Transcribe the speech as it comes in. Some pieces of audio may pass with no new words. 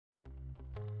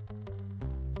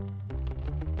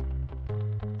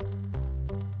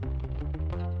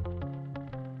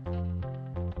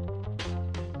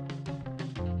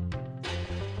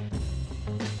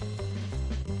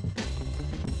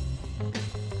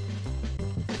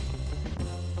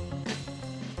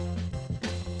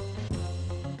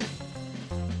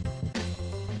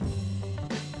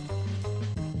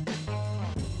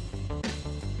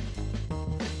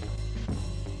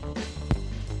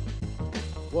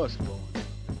What's going on,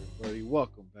 everybody?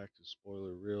 Welcome back to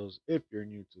Spoiler Reels. If you're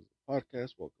new to the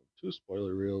podcast, welcome to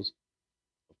Spoiler Reels.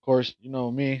 Of course, you know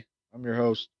me. I'm your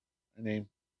host. My name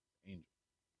is Angel.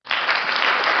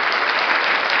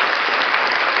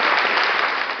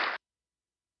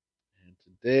 And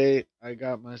today I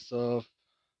got myself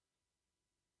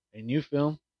a new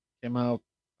film. Came out,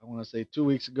 I want to say 2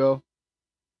 weeks ago.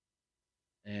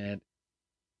 And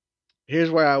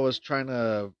here's where I was trying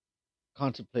to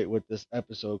contemplate with this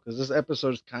episode, because this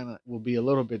episode is kind of will be a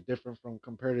little bit different from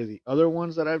compared to the other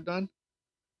ones that I've done,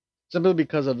 simply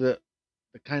because of the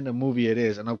kind of movie it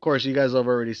is. And of course, you guys have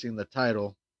already seen the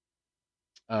title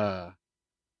uh,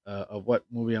 of what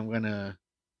movie I'm gonna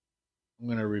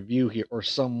review here, or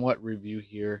somewhat review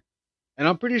here. And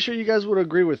I'm pretty sure you guys would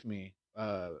agree with me.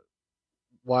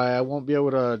 Why I won't be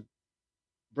able to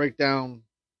break down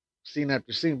scene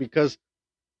after scene, because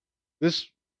this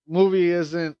movie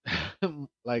isn't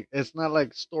like, it's not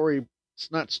like story.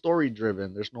 It's not story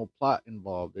driven. There's no plot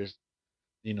involved. There's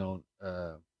you know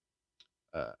uh,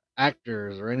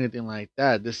 actors or anything like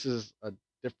that. This is a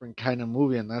different kind of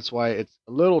movie, and that's why it's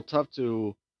a little tough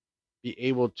to be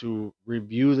able to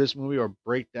review this movie or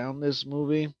break down this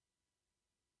movie.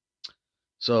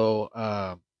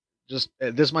 So, just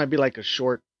this might be like a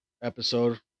short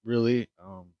episode, really.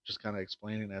 Just kind of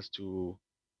explaining as to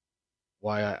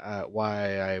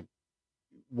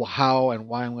how and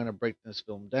why I'm going to break this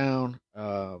film down,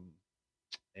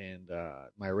 and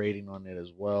my rating on it as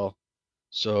well.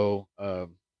 So,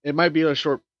 it might be a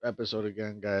short episode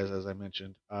again, guys, as I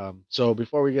mentioned. So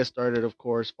before we get started, of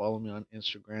course, follow me on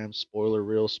Instagram, spoiler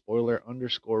reels, spoiler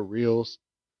underscore reels.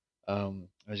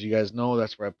 As you guys know,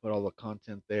 that's where I put all the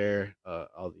content there,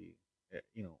 all the,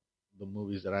 the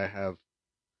movies that I have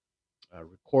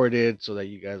recorded, so that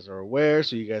you guys are aware,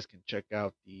 so you guys can check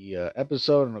out the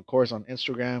episode. And of course, on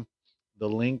Instagram, the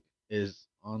link is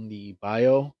on the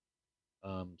bio.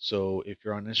 So if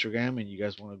you're on Instagram and you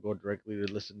guys want to go directly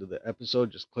to listen to the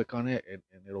episode, just click on it, and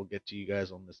it'll get to you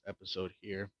guys on this episode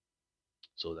here.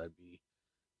 So that'd be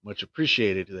much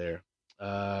appreciated there.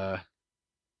 I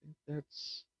think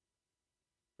that's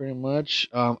pretty much.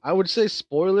 I would say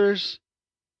spoilers,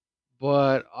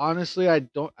 but honestly, I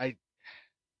don't.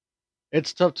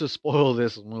 It's tough to spoil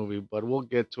this movie, but we'll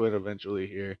get to it eventually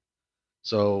here.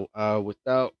 So,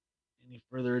 without any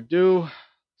further ado,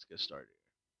 let's get started.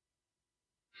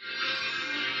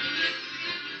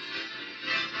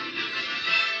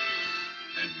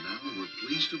 And now we're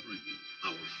pleased to bring you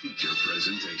our feature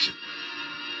presentation.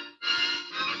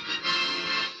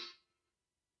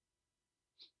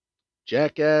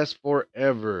 Jackass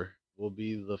Forever will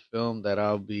be the film that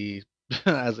I'll be,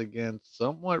 as again,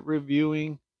 somewhat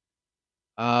reviewing.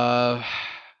 Uh,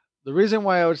 the reason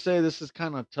why I would say this is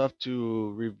kind of tough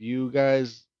to review,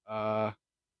 guys, it's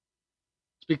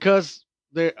because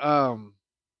this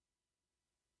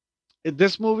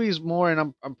movie is more,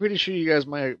 and I'm pretty sure you guys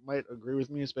might agree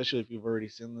with me, especially if you've already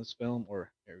seen this film,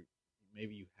 or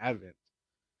maybe you haven't.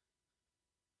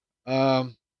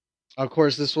 Um, of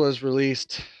course, this was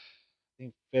released, I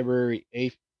think, February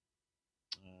 8th.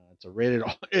 It's a rated.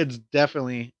 It's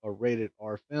definitely a rated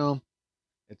R film.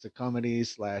 It's a comedy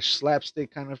slash slapstick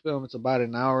kind of film. It's about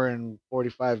an hour and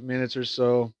 45 minutes or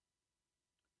so.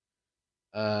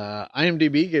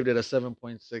 IMDb gave it a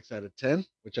 7.6 out of 10,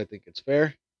 which I think it's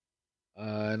fair.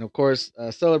 And of course,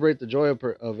 celebrate the joy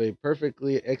of a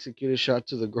perfectly executed shot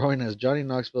to the groin as Johnny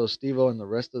Knoxville, Steve-O, and the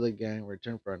rest of the gang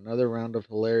return for another round of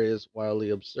hilarious, wildly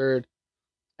absurd,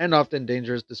 and often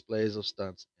dangerous displays of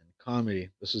stunts and comedy.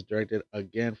 This was directed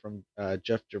again from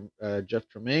Jeff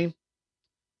Tremaine.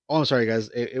 Oh, I'm sorry, guys.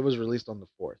 It was released on the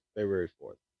 4th, February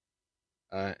 4th.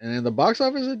 And in the box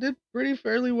office, it did pretty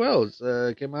fairly well.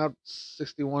 It came out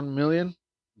 $61 million.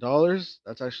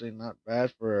 That's actually not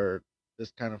bad for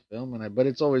this kind of film, but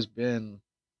it's always been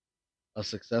a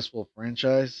successful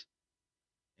franchise.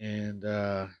 And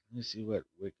let me see what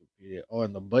Wikipedia. Oh,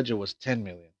 and the budget was 10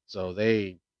 million, so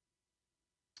they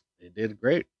did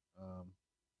great.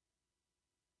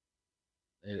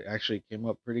 It actually came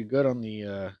up pretty good on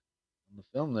the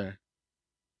film there.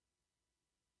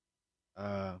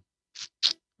 Uh,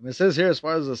 And it says here, as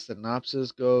far as the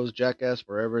synopsis goes, Jackass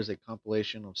Forever is a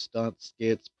compilation of stunts,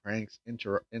 skits, pranks,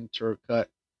 intercut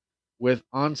with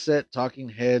on-set talking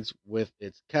heads with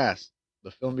its cast.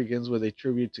 The film begins with a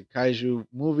tribute to kaiju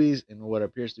movies in what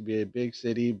appears to be a big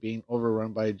city being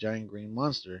overrun by a giant green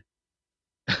monster.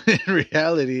 In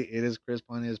reality, it is Chris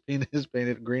Pontius's penis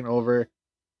painted green over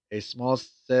a small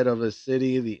set of a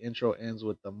city. The intro ends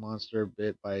with the monster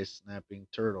bit by a snapping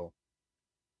turtle.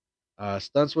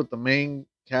 Stunts with the main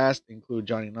cast include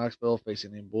Johnny Knoxville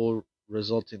facing a bull,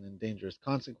 resulting in dangerous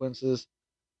consequences.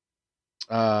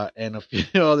 and a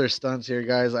few other stunts here,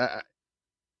 guys.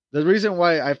 The reason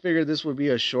why I figured this would be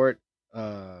uh, a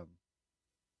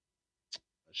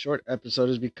short episode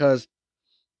is because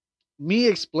me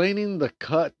explaining me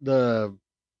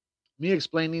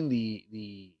explaining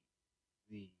the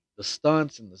the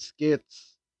stunts and the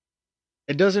skits,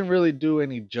 it doesn't really do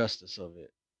any justice of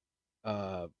it.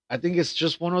 I think it's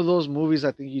just one of those movies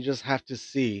I think you just have to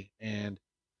see. And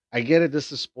I get it.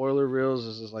 This is spoiler reels.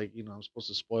 This is like, I'm supposed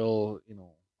to spoil,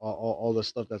 all the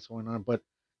stuff that's going on. But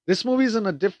this movie's in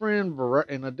a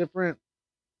different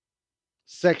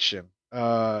section.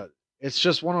 It's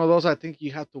just one of those I think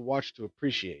you have to watch to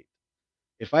appreciate.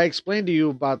 If I explain to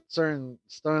you about certain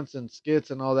stunts and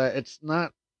skits and all that, it's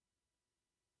not.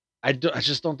 I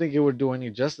just don't think it would do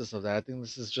any justice of that. I think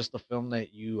this is just a film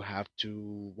that you have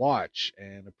to watch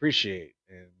and appreciate.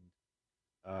 And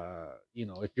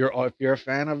if you're a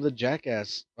fan of the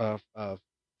Jackass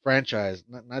franchise,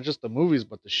 not just the movies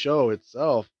but the show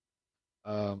itself,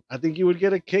 I think you would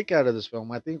get a kick out of this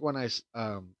film. I think when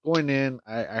going in,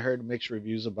 I heard mixed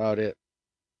reviews about it.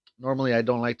 Normally, I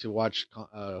don't like to watch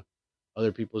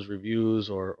other people's reviews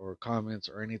or comments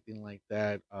or anything like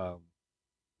that.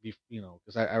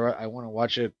 Because I want to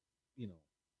watch it, you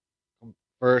know,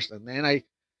 first, and then I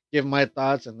give my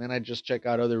thoughts, and then I just check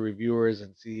out other reviewers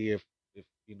and see if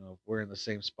we're in the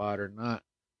same spot or not.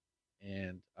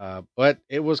 And but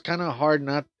it was kind of hard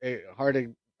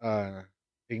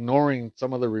ignoring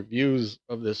some of the reviews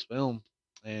of this film,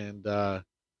 and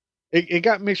it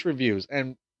got mixed reviews.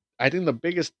 And I think the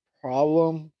biggest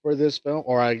problem for this film,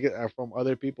 or I get from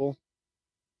other people,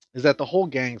 is that the whole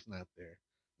gang's not there.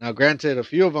 Now, granted, a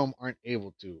few of them aren't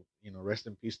able to. Rest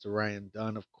in peace to Ryan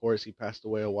Dunn. Of course, he passed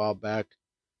away a while back,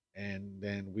 and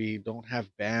then we don't have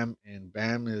Bam, and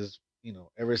Bam is,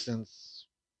 ever since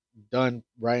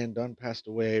Ryan Dunn passed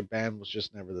away, Bam was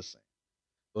just never the same.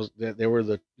 They were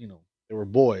they were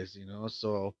boys,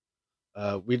 so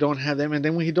we don't have them, and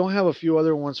then we don't have a few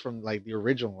other ones from like the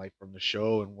original, like from the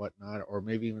show and whatnot, or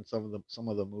maybe even some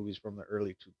of the movies from the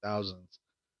early 2000s.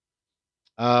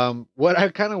 What I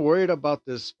kind of worried about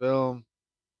this film,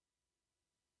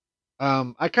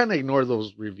 I kind of ignored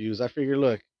those reviews. I figure,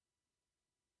 look,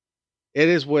 it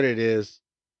is what it is.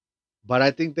 But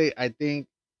I think the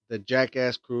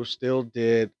Jackass crew still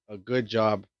did a good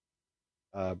job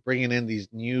bringing in these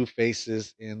new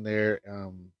faces in there.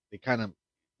 They kind of,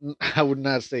 I would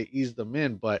not say ease them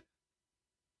in, but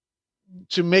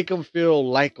to make them feel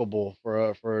likable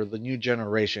for the new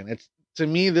generation. It's To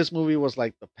me, this movie was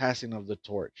like the passing of the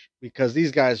torch because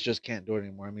these guys just can't do it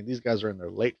anymore. I mean, these guys are in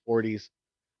their late 40s.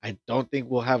 I don't think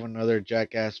we'll have another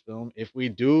Jackass film. If we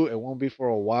do, it won't be for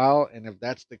a while. And if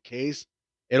that's the case,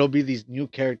 it'll be these new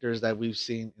characters that we've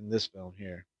seen in this film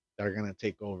here that are gonna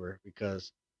take over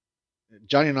because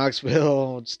Johnny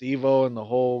Knoxville, Steve-O, and the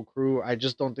whole crew, I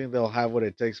just don't think they'll have what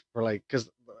it takes for like because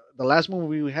the last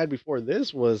movie we had before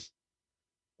this was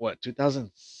what,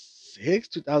 2006,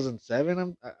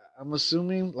 2007. I'm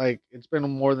assuming like it's been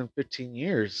more than 15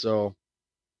 years. So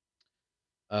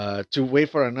to wait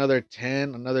for another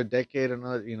 10, another decade,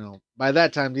 another, by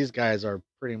that time these guys are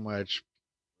pretty much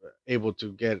able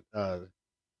to get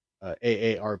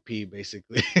AARP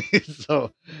basically.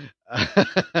 So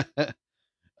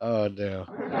oh no.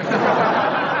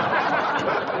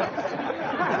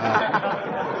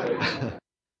 uh,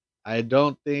 I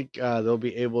don't think they'll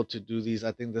be able to do these.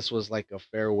 I think this was like a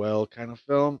farewell kind of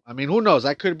film. I mean, who knows?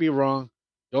 I could be wrong.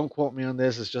 Don't quote me on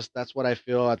this. It's just that's what I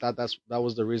feel. I thought that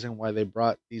was the reason why they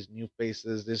brought these new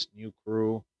faces, this new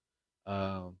crew,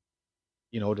 um,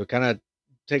 to kind of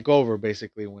take over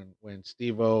basically when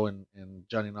Steve-O and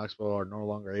Johnny Knoxville are no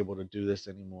longer able to do this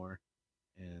anymore.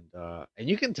 And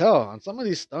you can tell on some of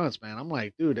these stunts, man. I'm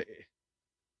like, dude,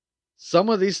 some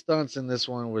of these stunts in this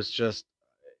one was just,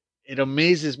 it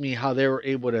amazes me how they were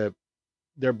able to,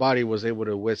 their body was able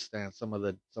to withstand some of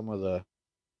the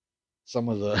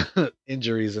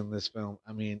injuries in this film.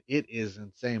 I mean, it is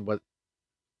insane. But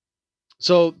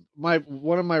so my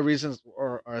one of my reasons,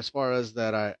 or as far as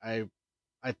that, I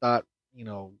thought,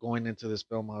 going into this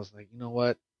film, I was like, you know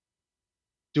what?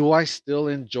 Do I still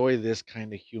enjoy this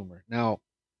kind of humor? Now,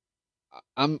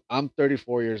 I'm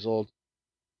 34 years old.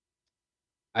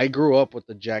 I grew up with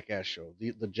the Jackass show.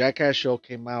 The Jackass show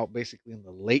came out basically in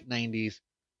the late 90s.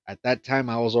 At that time,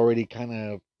 I was already kind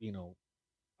of,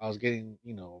 I was getting,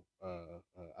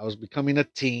 I was becoming a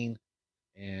teen,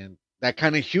 and that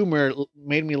kind of humor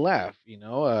made me laugh. You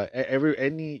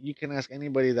can ask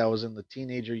anybody that was in the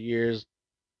teenager years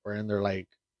or in their like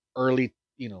early,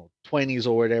 20s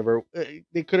or whatever,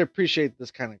 they could appreciate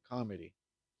this kind of comedy.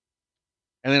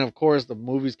 And then of course the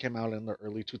movies came out in the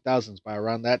early 2000s. By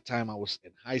around that time I was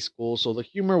in high school, so the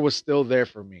humor was still there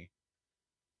for me.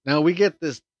 Now we get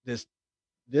this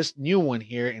new one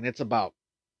here, and it's about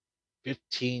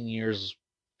 15 years,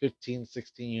 15,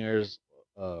 16 years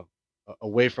uh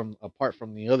away from apart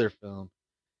from the other film.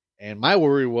 And my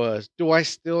worry was, do I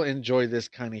still enjoy this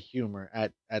kind of humor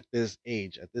at this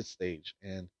age, at this stage?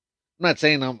 And I'm not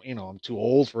saying I'm too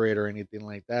old for it or anything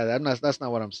like that. I'm not. That's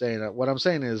not what I'm saying. What I'm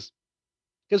saying is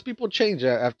because people change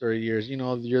after years.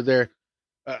 You're there.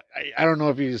 I don't know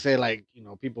if you say like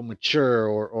people mature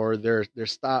or their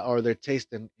style or their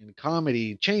taste in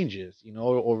comedy changes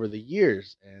over the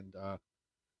years.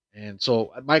 And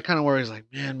so my kind of worry is like,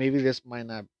 man, maybe this might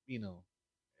not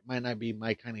it might not be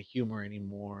my kind of humor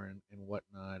anymore and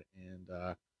whatnot.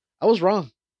 And I was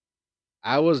wrong.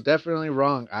 I was definitely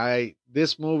wrong. I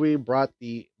This movie brought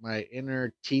the my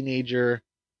inner teenager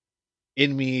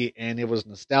in me, and it was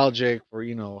nostalgic for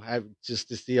have just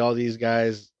to see all these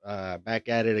guys back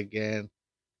at it again,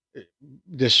 eh,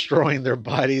 destroying their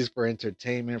bodies for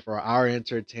entertainment, for our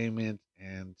entertainment.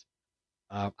 And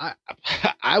I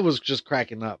I was just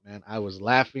cracking up, man. I was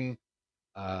laughing.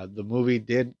 The movie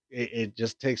it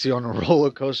just takes you on a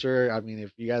roller coaster. I mean,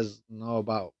 if you guys know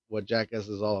about what Jackass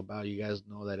is all about, you guys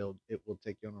know that it will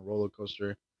take you on a roller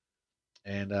coaster.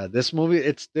 And this movie,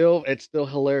 it's still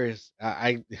hilarious.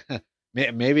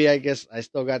 Maybe I guess I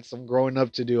still got some growing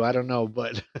up to do. I don't know,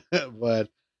 but but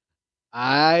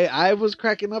I was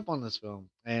cracking up on this film.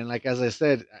 And like as I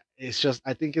said,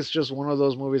 I think it's just one of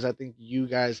those movies I think you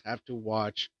guys have to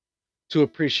watch to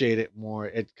appreciate it more.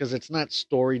 Because it's not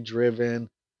story driven.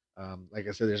 Like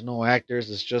I said, there's no actors.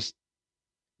 It's just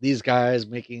these guys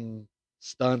making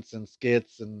stunts and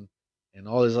skits and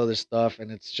all this other stuff.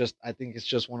 And I think it's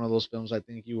just one of those films I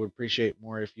think you would appreciate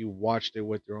more if you watched it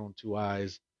with your own two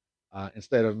eyes,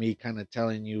 instead of me kind of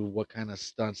telling you what kind of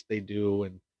stunts they do.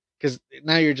 And because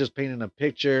now you're just painting a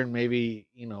picture, and maybe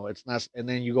it's not, and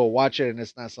then you go watch it and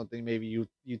it's not something maybe you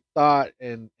thought.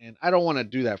 And I don't want to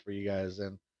do that for you guys.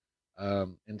 And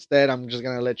instead, I'm just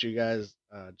gonna let you guys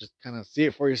just kind of see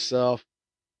it for yourself.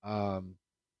 Um,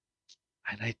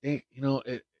 and I think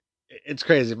it's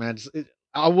crazy, man.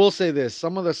 I will say this: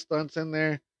 some of the stunts in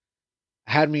there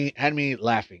had me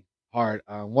laughing hard.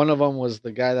 One of them was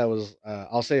the guy that was.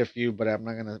 I'll say a few, but I'm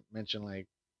not gonna mention like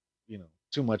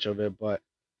too much of it. But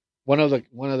one of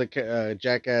the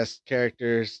Jackass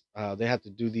characters, they have to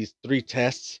do these three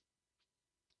tests,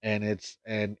 and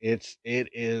it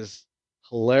is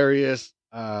hilarious.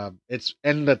 It's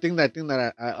and the thing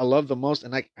that I love the most,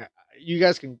 and you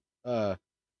guys can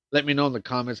let me know in the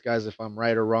comments, guys, if I'm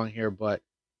right or wrong here. But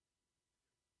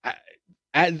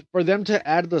I, for them to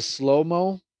add the slow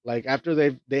mo, like after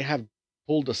they have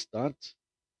pulled a stunt,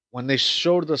 when they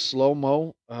showed the slow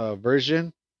mo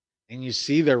version, and you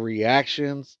see their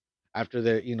reactions after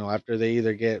they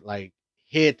either get like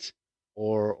hit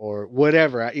or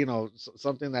whatever,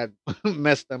 something that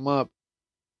messed them up,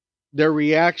 their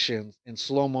reactions in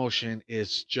slow motion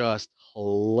is just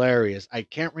hilarious. I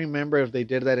can't remember if they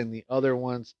did that in the other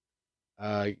ones.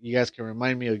 You guys can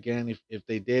remind me again if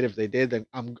they did. If they did, then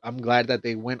I'm glad that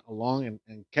they went along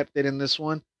and kept it in this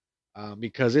one,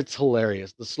 because it's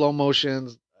hilarious. The slow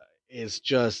motions is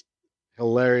just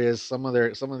hilarious. Some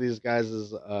of these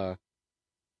guys'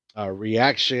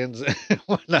 reactions and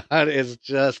whatnot is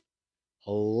just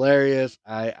hilarious.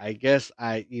 I guess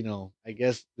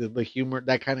the humor,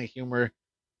 that kind of humor,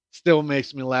 still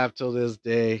makes me laugh till this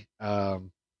day. And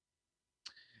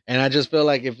I just feel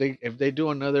like if they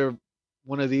do another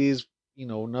one of these,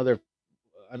 another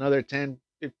 10,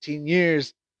 15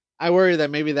 years, I worry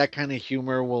that maybe that kind of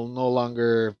humor will no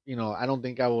longer, I don't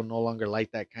think I will no longer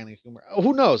like that kind of humor.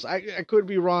 Who knows? I could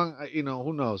be wrong.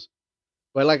 Who knows?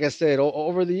 But like I said,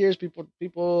 over the years,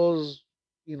 people's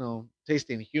taste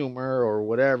in humor or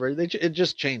whatever, it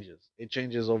just changes. It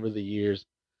changes over the years.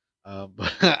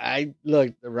 But I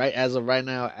look right as of right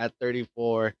now at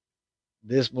 34,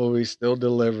 this movie still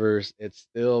delivers. It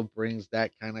still brings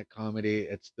that kind of comedy.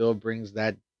 It still brings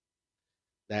that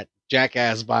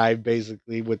jackass vibe,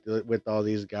 basically, with all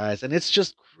these guys. And it's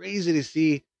just crazy to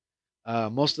see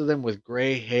most of them with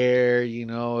gray hair.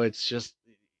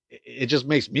 It just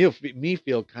makes me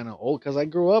feel kind of old because I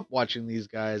grew up watching these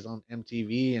guys on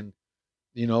MTV, and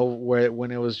where when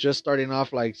it was just starting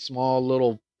off like small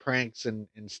little pranks and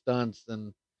stunts.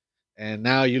 And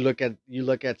now you look at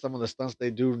some of the stunts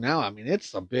they do now. I mean,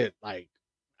 it's a bit like,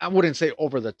 I wouldn't say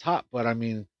over the top, but I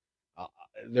mean, uh,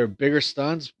 they're bigger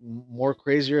stunts, more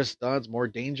crazier stunts, more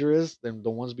dangerous than the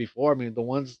ones before. I mean, the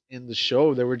ones in the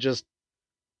show, they were just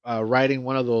riding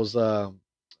one of those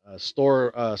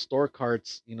store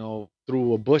carts,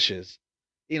 through bushes.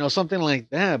 something like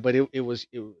that. But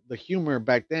the humor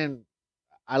back then.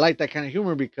 I like that kind of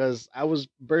humor because I was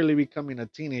barely becoming a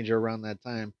teenager around that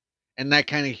time, and that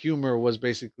kind of humor was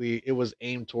basically it was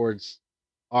aimed towards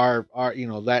our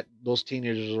that those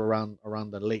teenagers around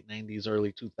the late '90s,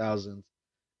 early 2000s,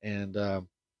 and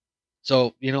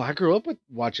so I grew up with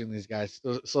watching these guys,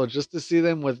 so just to see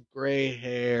them with gray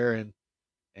hair and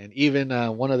even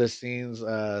one of the scenes,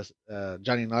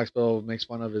 Johnny Knoxville makes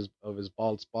fun of his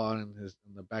bald spot and his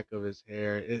in the back of his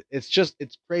hair.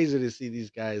 It's crazy to see these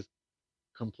guys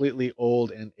completely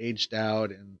old and aged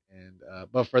out, and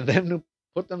but for them to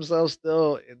put themselves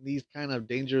still in these kind of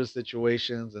dangerous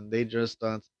situations and dangerous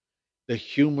stunts, the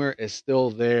humor is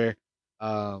still there.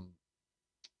 Um,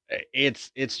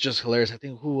 it's just hilarious. I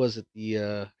think who was it? I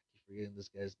keep forgetting this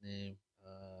guy's name.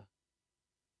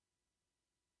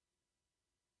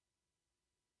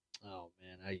 Oh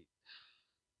man, I'm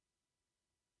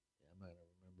not gonna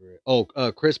remember it.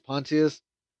 Oh, Chris Pontius,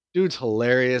 dude's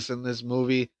hilarious in this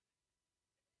movie.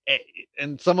 Eh,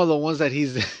 and some of the ones that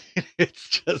he's in, it's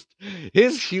just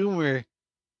his humor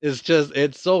is just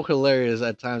it's so hilarious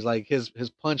at times. Like his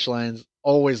punchlines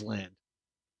always land.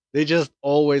 They just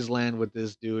always land with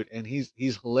this dude, and he's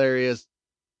hilarious.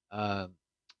 Um,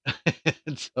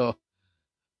 and so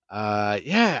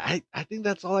yeah, I think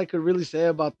that's all I could really say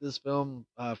about this film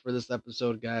for this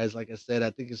episode, guys. Like I said,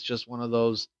 I think it's just one of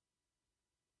those,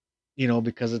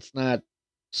 because it's not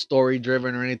story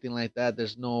driven or anything like that.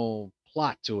 There's no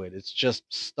plot to it. It's just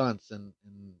stunts and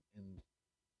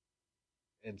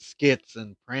skits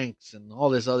and pranks and all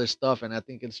this other stuff. And I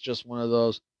think it's just one of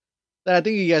those that I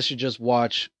think you guys should just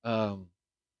watch and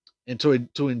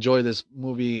to enjoy this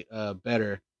movie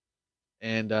better.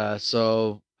 And that's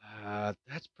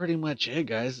pretty much it,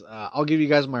 guys. I'll give you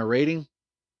guys my rating.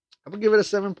 I'm gonna give it a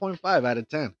 7.5 out of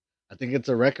 10. I think it's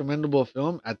a recommendable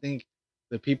film. I think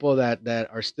the people that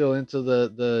are still into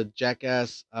the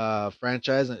Jackass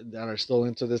franchise that are still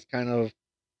into this kind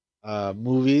of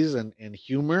movies and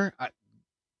humor,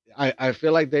 I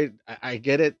feel like I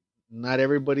get it. Not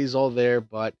everybody's all there,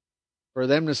 but for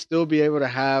them to still be able to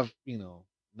have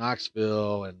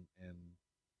Knoxville and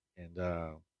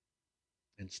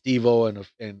and Stevo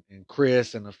and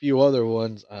Chris and a few other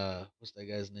ones. What's that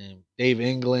guy's name? Dave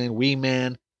England, Wee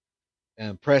Man,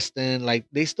 and Preston. Like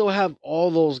they still have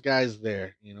all those guys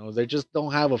there. They just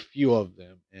don't have a few of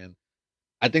them. And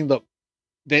I think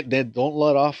they don't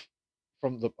let off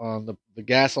from the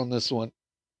gas on this one.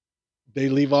 They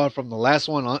leave on from the last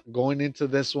one going into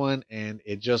this one, and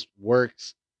it just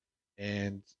works.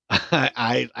 And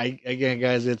I again,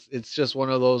 guys, it's just one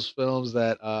of those films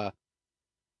uh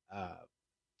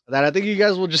that I think you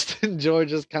guys will just enjoy,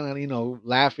 just kind of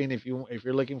laughing if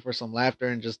you're looking for some laughter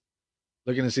and just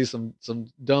looking to see some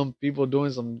dumb people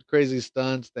doing some crazy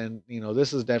stunts. Then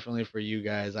this is definitely for you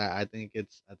guys. I think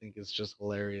it's just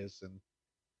hilarious, and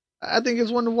I think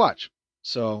it's one to watch.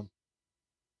 So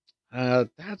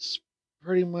that's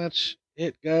pretty much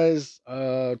it, guys.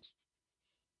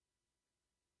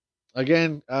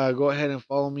 Again, go ahead and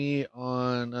follow me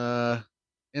on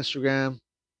Instagram.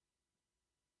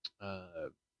 Uh,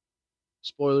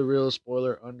 spoiler reels,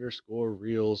 spoiler underscore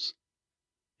reels.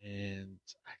 And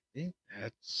I think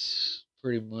that's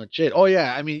pretty much it. Oh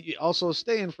yeah, I mean, also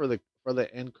stay in for the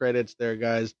end credits there,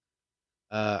 guys.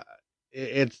 Uh,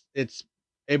 it's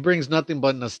it brings nothing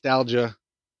but nostalgia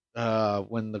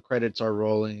when the credits are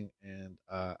rolling, and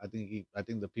I think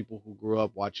the people who grew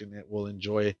up watching it will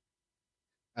enjoy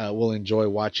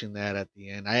watching that at the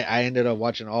end. I ended up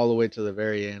watching all the way to the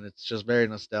very end. It's just very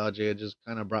nostalgic. It just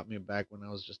kind of brought me back when I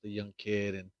was just a young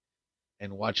kid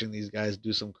and watching these guys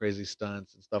do some crazy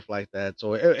stunts and stuff like that.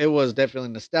 So it was definitely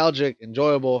nostalgic,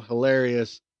 enjoyable,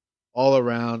 hilarious all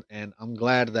around. And I'm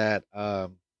glad that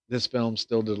this film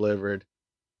still delivered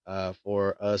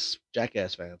for us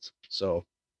Jackass fans. So,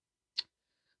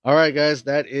 all right, guys,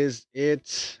 that is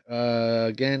it.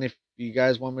 Again, if you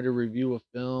guys want me to review a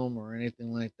film or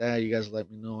anything like that, you guys let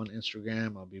me know on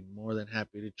Instagram. I'll be more than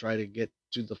happy to try to get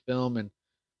to the film, and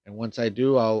once I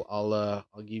do, I'll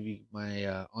give you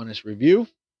my honest review,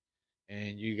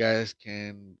 and you guys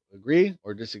can agree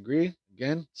or disagree.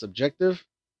 Again, subjective.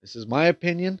 This is my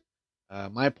opinion,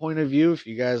 my point of view. If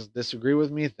you guys disagree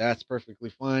with me, that's perfectly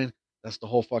fine. That's the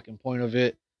whole fucking point of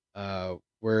it.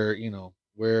 We're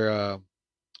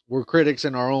we're critics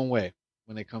in our own way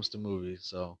when it comes to movies.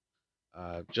 So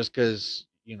just because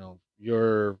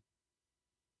your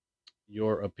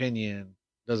opinion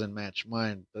doesn't match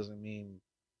mine doesn't mean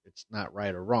it's not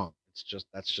right or wrong. It's just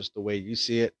that's just the way you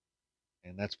see it,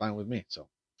 and that's fine with me. So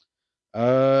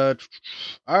uh,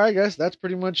 all right, guys, that's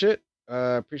pretty much it.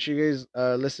 Appreciate you guys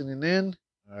listening in.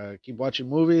 Keep watching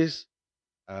movies.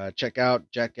 Check out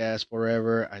Jackass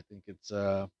Forever. I think it's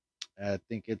a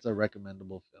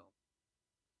recommendable film.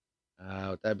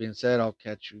 With that being said, I'll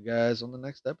catch you guys on the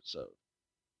next episode.